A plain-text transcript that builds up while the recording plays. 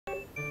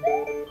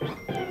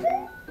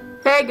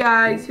Hi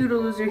guys,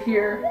 YouDaLoser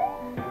here,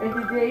 and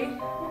today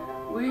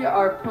we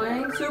are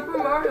playing Super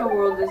Mario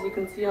World, as you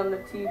can see on the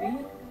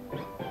TV,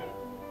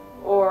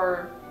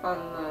 or on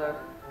the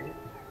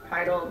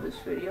title of this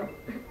video.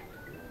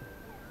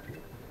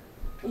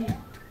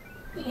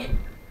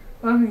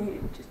 Let me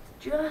just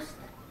adjust.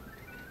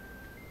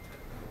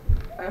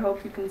 I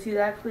hope you can see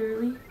that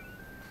clearly,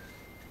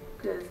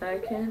 because I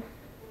can.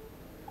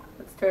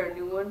 Let's start a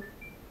new one.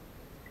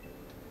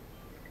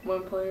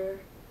 One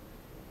player.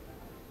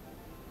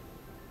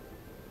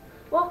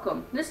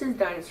 Welcome, this is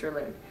Dinosaur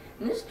Land.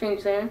 In this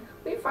strange land,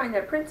 we find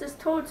that Princess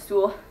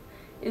Toadstool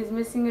is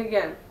missing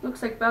again.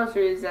 Looks like Bowser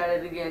is at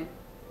it again.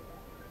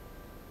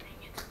 Dang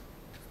it.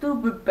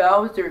 Stupid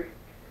Bowser.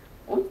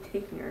 Only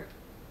taking her.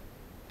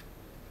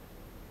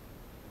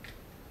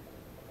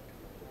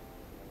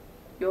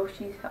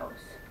 Yoshi's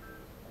house.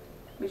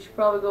 We should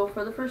probably go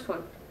for the first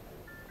one.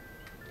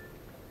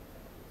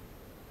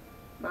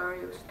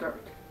 Mario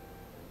start.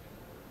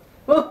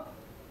 Oh!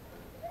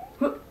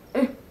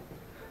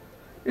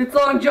 It's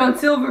Long John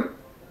Silver.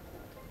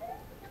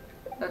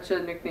 That's a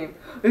nickname.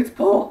 It's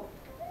Paul.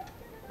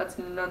 That's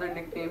another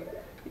nickname.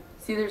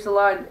 See, there's a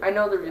lot. I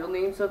know the real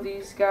names of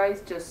these guys.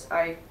 Just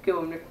I give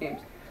them nicknames.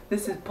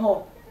 This is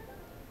Paul.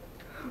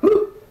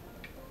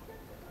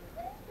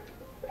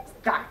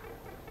 Stop.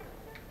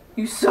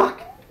 You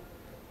suck.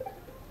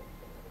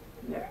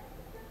 There.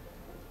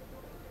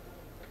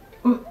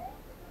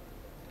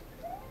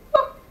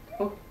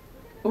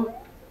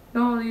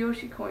 No, the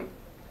Yoshi coin.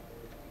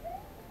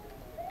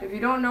 If you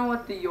don't know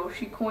what the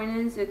Yoshi coin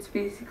is, it's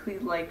basically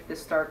like the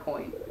star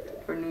coin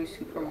for New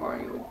Super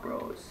Mario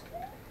Bros.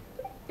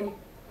 Do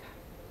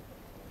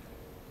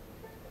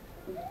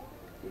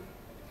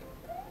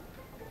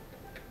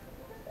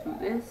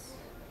this.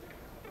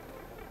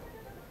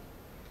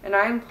 And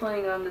I'm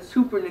playing on the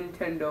Super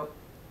Nintendo.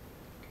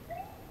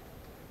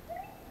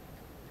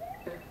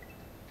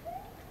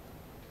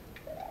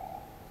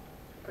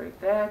 Break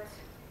that.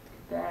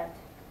 That.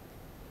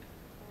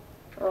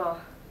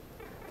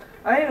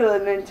 I have a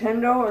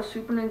Nintendo, a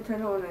Super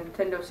Nintendo, and a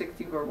Nintendo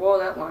 64. Whoa,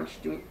 that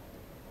launched me.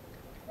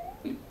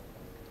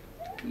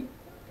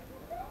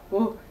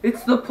 Whoa,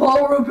 it's the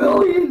Paul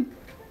Rebellion!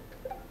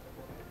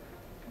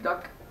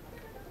 Duck.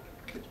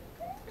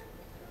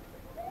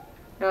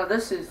 Now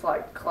this is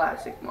like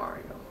classic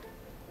Mario.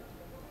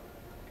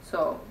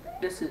 So,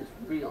 this is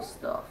real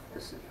stuff.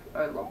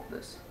 I love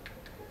this.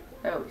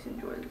 I always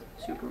enjoy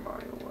the Super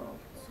Mario World.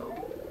 So,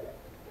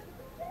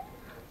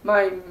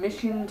 my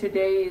mission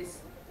today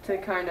is to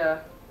kind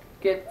of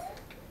get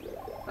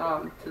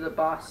to the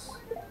boss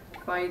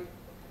fight.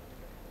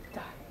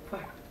 Die,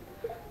 fire.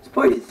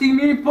 Spicy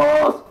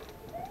meatballs!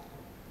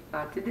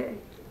 Not today.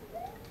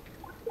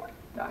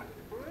 Die.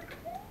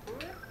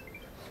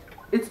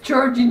 It's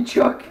charging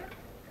Chuck.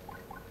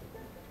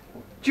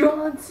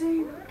 John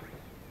Cena.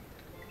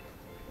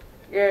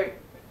 Yay.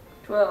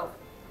 12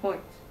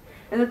 points.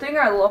 And the thing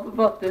I love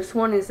about this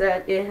one is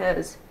that it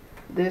has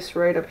this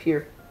right up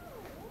here.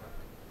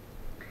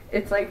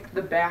 It's like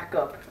the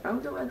backup. I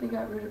don't know why they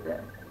got rid of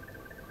that.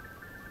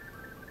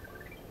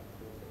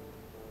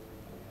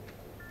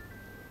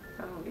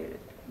 I don't get it.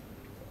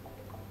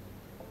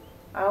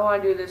 I don't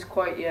want to do this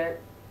quite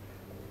yet.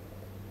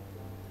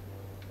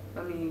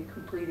 Let me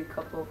complete a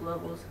couple of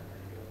levels,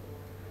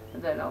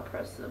 and then I'll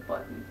press the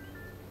button.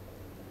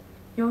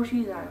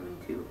 Yoshi's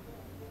Island 2.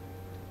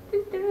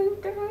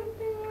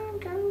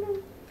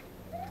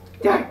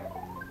 Die!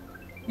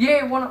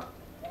 Yay, one up!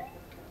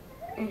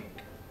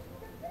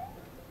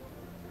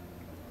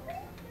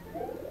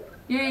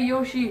 Yay,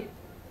 Yoshi!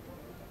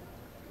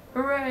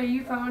 Hooray,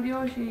 you found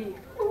Yoshi!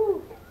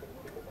 Woo.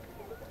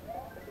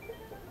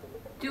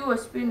 Do a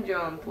spin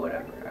jump,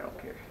 whatever, I don't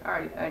care.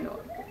 I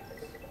know it.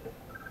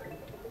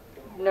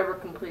 Never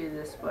completed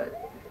this,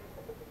 but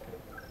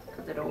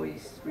because it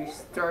always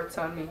restarts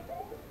on me.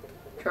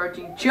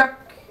 Charging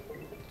Chuck!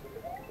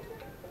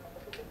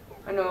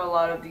 I know a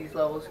lot of these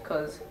levels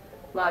because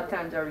a lot of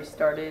times I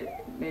restart it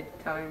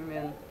mid-time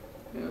and,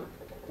 you know.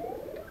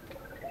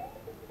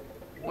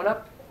 One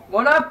up!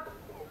 One up!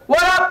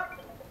 What up?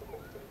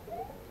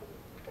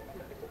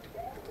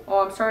 Oh,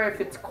 I'm sorry if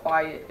it's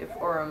quiet, if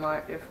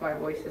my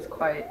voice is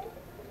quiet.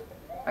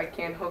 I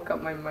can't hook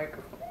up my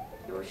microphone.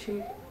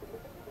 Yoshi,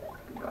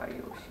 goodbye,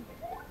 Yoshi.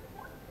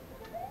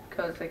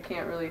 Because I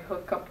can't really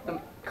hook up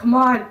the. Come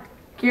on,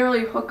 can't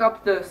really hook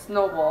up the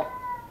snowball.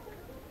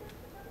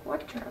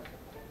 What trap?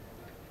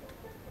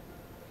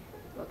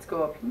 Let's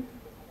go up here.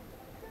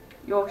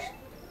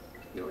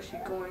 Yoshi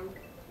going.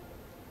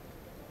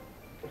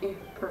 Yeah,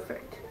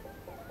 perfect.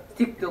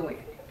 Stick the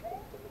link.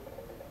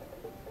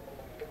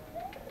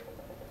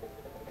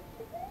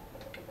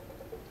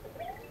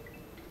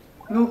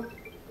 No.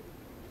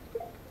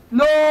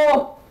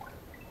 No!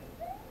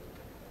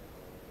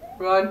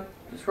 Run.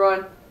 Just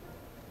run.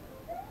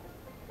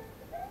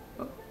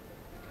 Oh.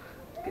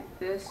 Get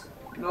this.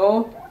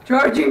 No.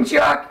 Charging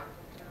Chuck!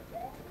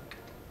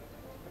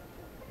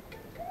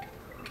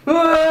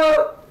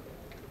 Ah!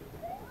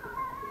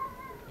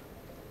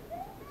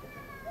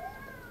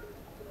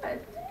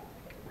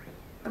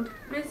 I'm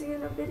busy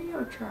enough.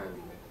 video,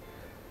 Charlie.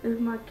 This is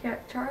my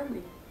cat,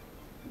 Charlie.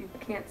 You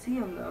can't see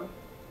him though,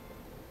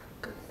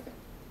 because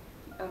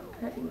I'm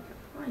petting him.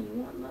 Oh,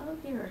 you want love?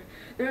 Here.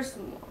 There's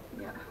some more.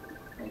 Yeah,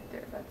 right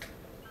there. That's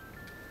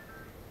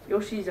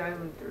Yoshi's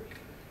Island 3.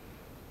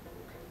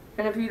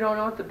 And if you don't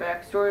know what the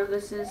backstory of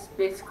this is,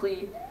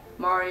 basically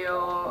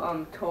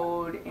Mario,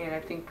 Toad, and I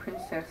think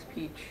Princess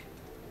Peach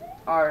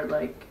are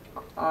like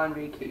on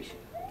vacation.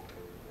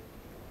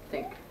 I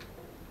think.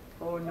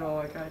 Oh no,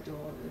 I gotta do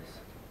all this.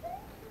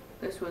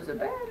 This was a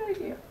bad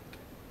idea.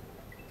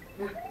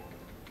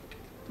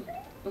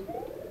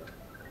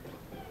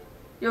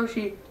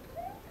 Yoshi.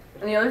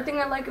 And the other thing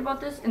I like about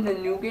this, in the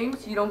new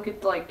games, you don't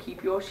get to like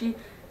keep Yoshi.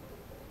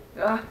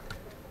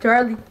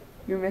 Charlie,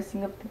 you're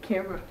messing up the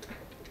camera.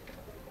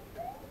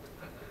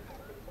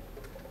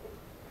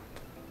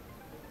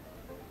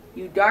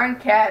 You darn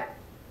cat.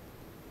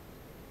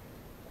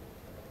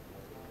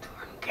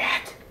 Darn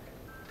cat.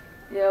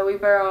 Yeah, we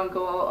better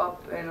go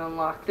up and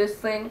unlock this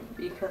thing,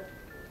 because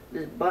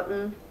this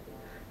button,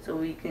 so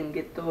we can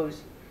get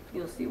those.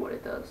 You'll see what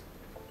it does.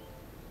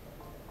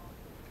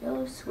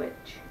 Yellow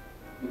switch.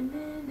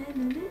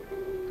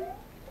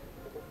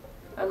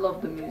 I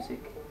love the music.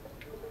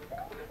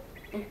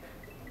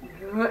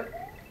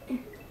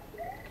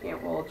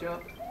 Can't wall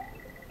jump.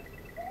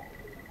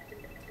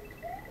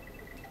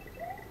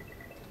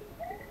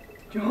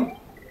 Jump.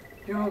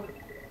 Jump.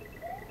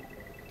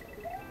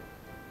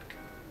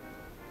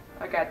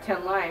 I got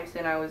 10 lives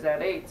and I was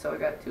at 8, so I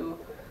got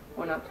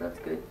 1 up, so that's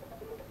good.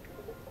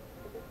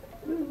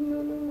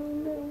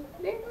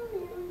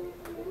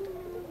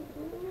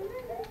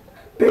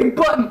 Big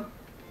button!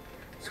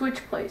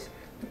 Switch place.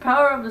 The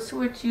power of the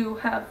switch you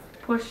have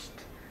pushed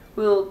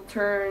will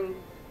turn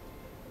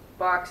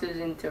boxes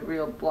into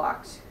real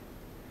blocks.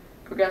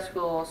 Progress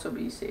will also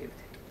be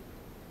saved.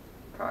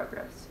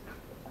 Progress.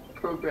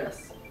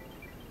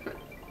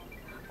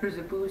 There's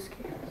a booze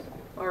can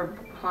or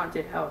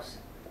haunted house.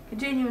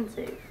 Continue and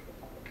save.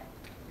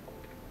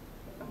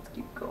 Let's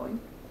keep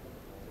going.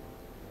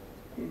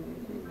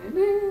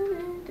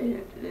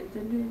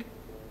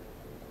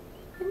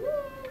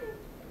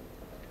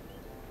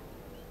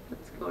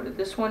 Let's go to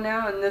this one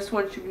now, and this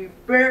one should be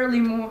barely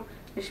more.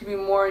 It should be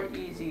more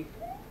easy.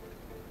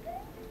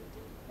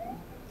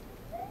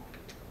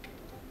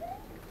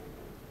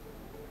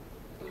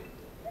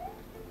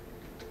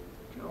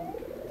 Jump.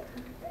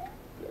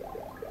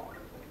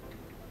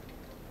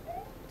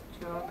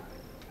 Jump.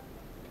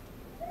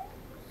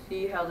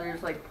 See how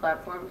there's like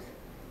platforms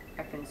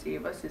that can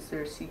save us? Is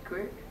there a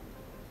secret?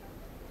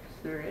 Yes,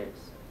 there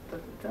is.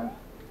 Da-da-da.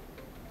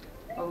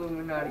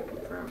 Illuminati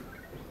confirmed.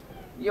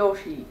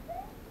 Yoshi.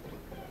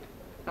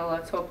 Now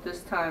let's hope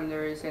this time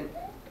there isn't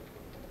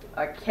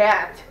a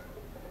cat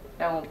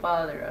that won't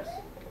bother us.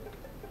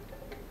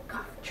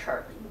 God,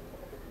 Charlie.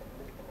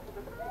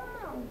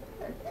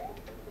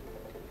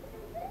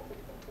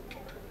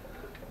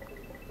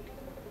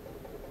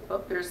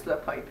 Oh, there's the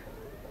pipe.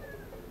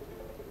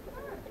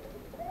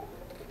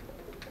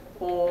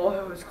 Oh,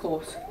 that was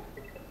close.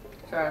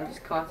 Sorry, I'm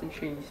just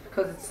concentrating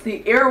because it's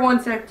the air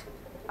ones that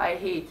I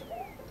hate.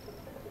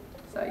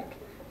 Psych.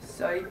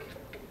 Psych.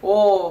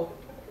 Oh.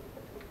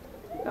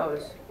 That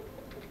was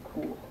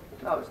cool.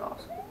 That was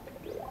awesome.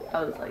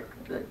 That was like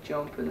the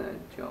jump and then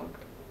jump.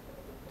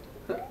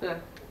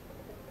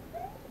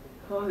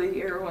 Oh,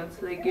 the air ones,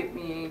 they get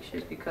me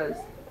anxious because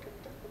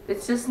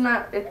it's just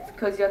not, it's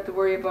because you have to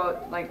worry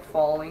about like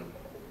falling.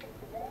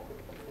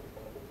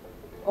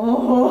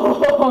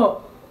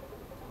 Oh!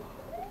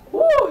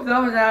 Woo! That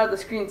was out of the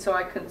screen so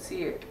I couldn't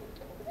see it.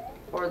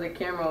 Or the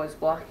camera was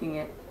blocking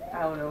it.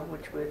 I don't know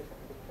which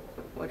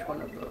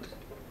one of those.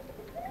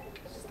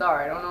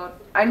 Star, I don't know.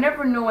 I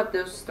never know what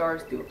those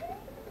stars do.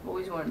 I've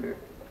always wondered.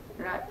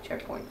 They're not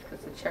checkpoints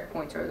because the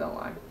checkpoints are the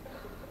line.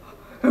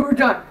 And we're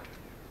done.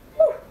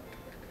 Woo!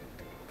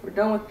 We're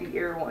done with the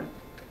air one.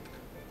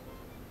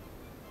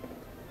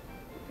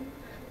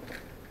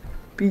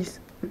 Peace.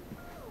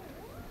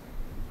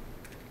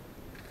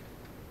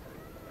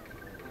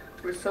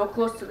 We're so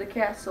close to the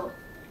castle.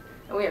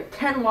 And we have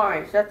 10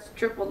 lives. That's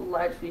triple the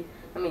lives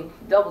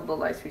double the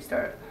lives we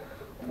started.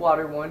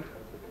 Water one.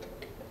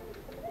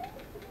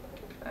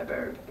 I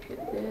better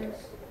get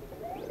this.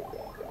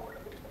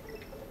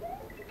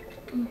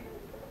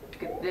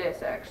 Get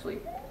this, actually.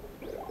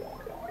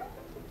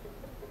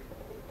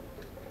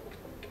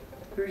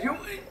 There's your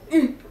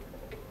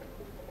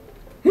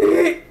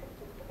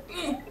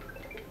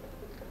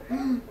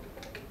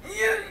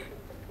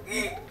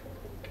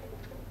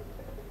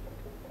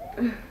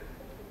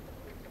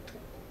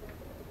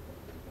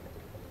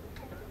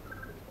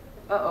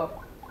Uh-oh.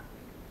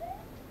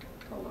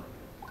 Hold on.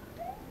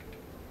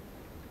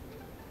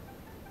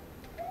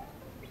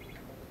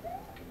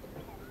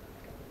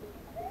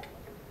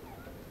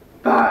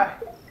 Bah!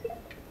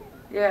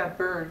 Yeah,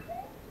 burn.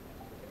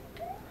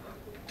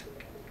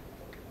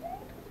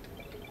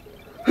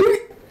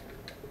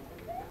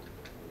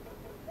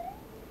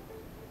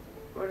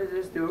 What does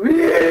this do?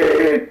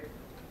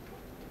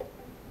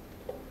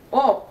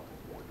 Oh!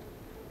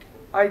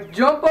 I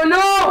jump on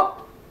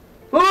no!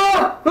 Oh!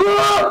 Ah!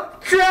 Ah!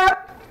 Trap!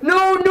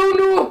 No, no,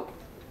 no!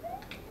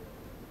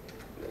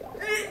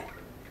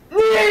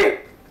 Me!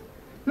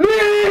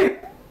 Me!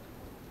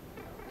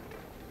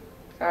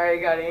 Sorry,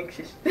 I got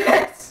anxious.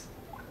 Yes!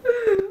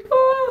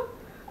 Oh,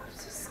 I'm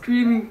just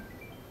screaming.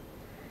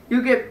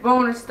 You get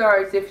bonus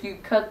stars if you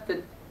cut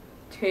the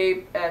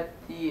tape at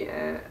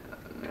the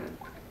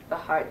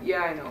height.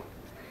 Yeah, I know.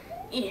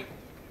 Yeah.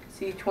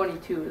 See,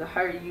 22. The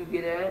higher you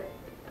get at,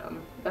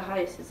 the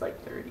highest is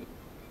like 30.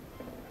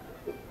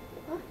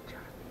 What?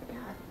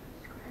 Yeah,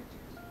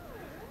 scratches.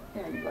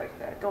 Yeah, you like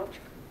that, don't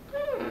you?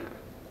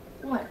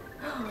 What?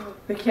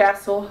 The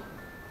castle.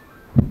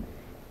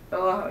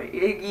 Oh,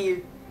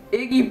 Iggy.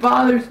 Iggy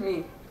bothers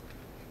me.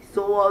 He's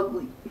so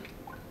ugly.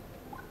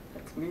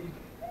 That's me.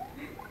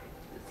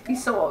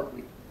 He's so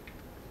ugly.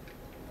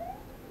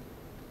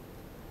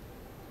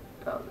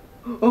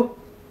 Oh!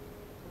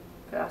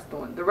 Fast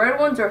one. The red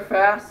ones are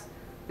fast.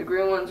 The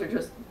green ones are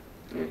just...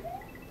 Eh.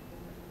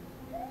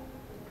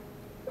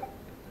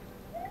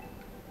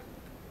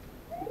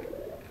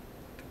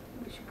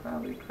 We should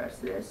probably press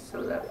this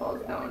so that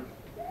falls down.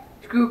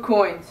 Screw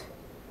coins.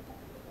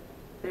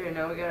 There,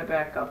 now we gotta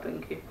back up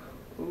in case...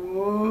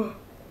 Ooh.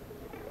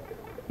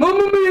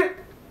 Mamma mia!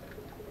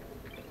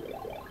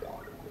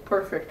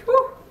 Perfect.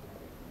 Woo!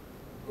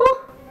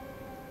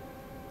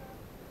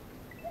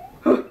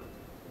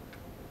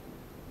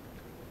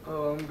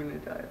 Oh, I'm gonna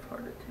die of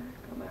heart attack.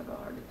 I'm gonna have a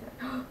heart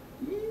attack.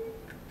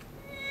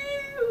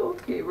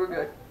 Okay, we're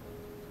good.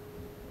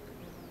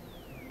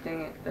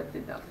 Dang it, that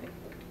did nothing.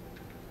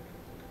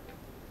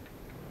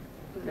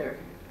 There.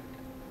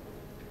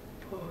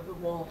 Oh, the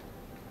wall.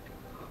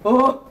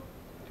 Oh!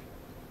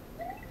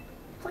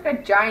 It's like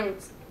a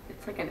giant,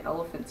 it's like an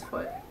elephant's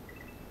foot.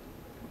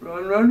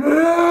 Run, run,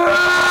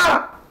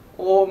 run!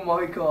 Oh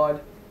my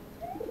god.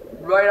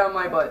 Right on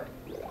my butt.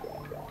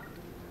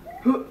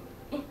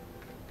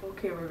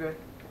 Okay, we're good.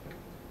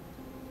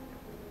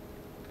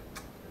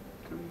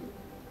 3,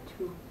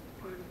 2,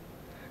 1.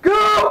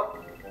 Go!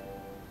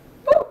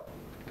 Woo!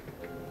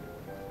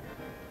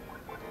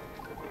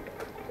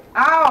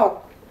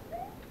 Ow!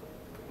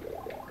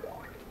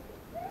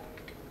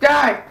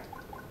 Die!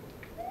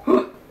 No,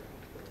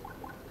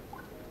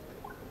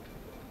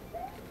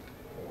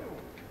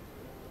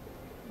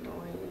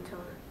 wait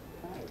until...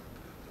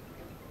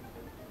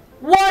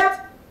 What?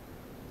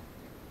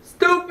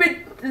 Stupid!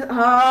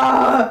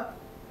 Ah!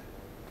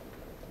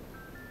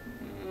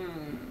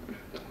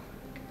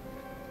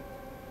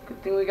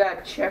 Good thing we got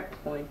a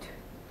checkpoint.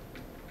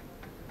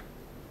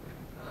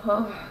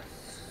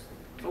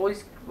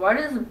 Always, why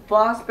does the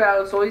boss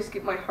battles always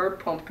get my heart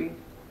pumping?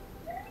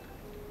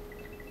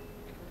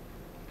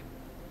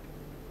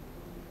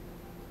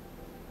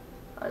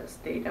 I'll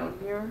stay down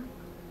here.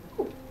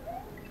 Ooh,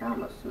 I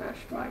almost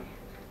smashed my...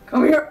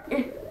 Come here!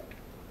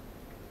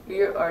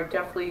 We are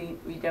definitely...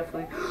 We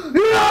definitely...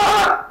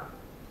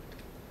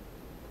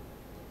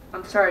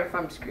 I'm sorry if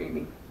I'm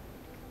screaming.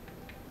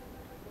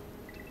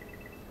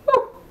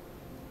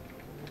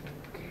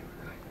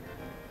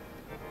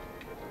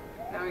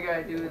 Now we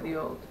gotta do the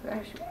old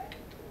fashioned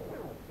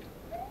way.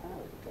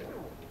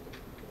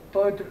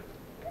 Bud,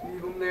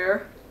 leave him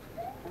there.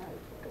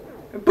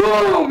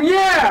 Boom!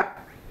 Yeah!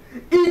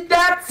 Eat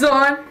that,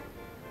 son!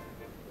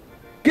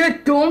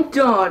 Get dunked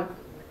on!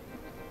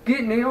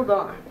 Get nailed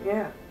on,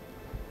 yeah.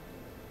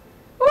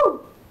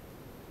 Woo!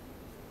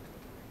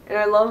 And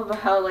I love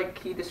how, like,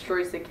 he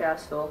destroys the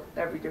castle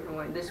every different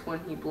way. This one,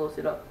 he blows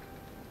it up.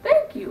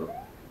 Thank you!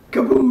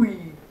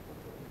 Kabooey!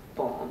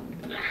 Bomb.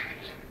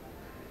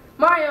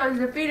 Mario has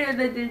defeated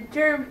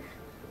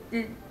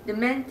the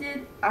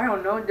demented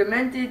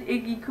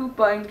Iggy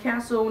Koopa in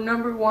Castle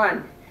Number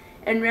 1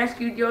 and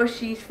rescued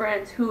Yoshi's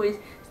friends, who is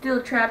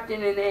still trapped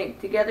in an egg.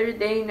 Together,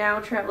 they now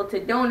travel to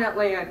Donut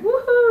Land.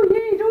 Woohoo!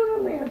 Yay,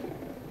 Donut Land!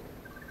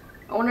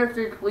 I wonder if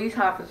there's police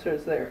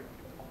officers there.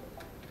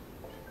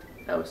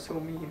 That was so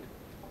mean.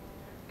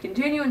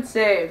 Continue and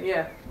save,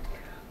 yeah.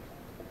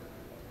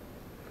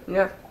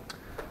 Yeah.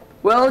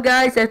 Well,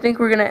 guys, I think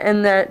we're gonna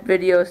end that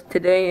video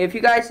today. If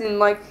you guys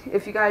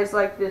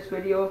like this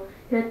video,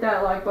 hit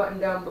that like button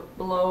down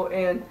below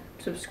and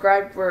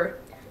subscribe for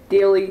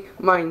daily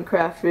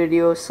Minecraft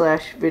videos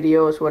 /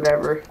 videos,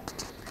 whatever.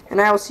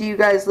 And I will see you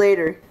guys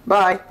later.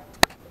 Bye.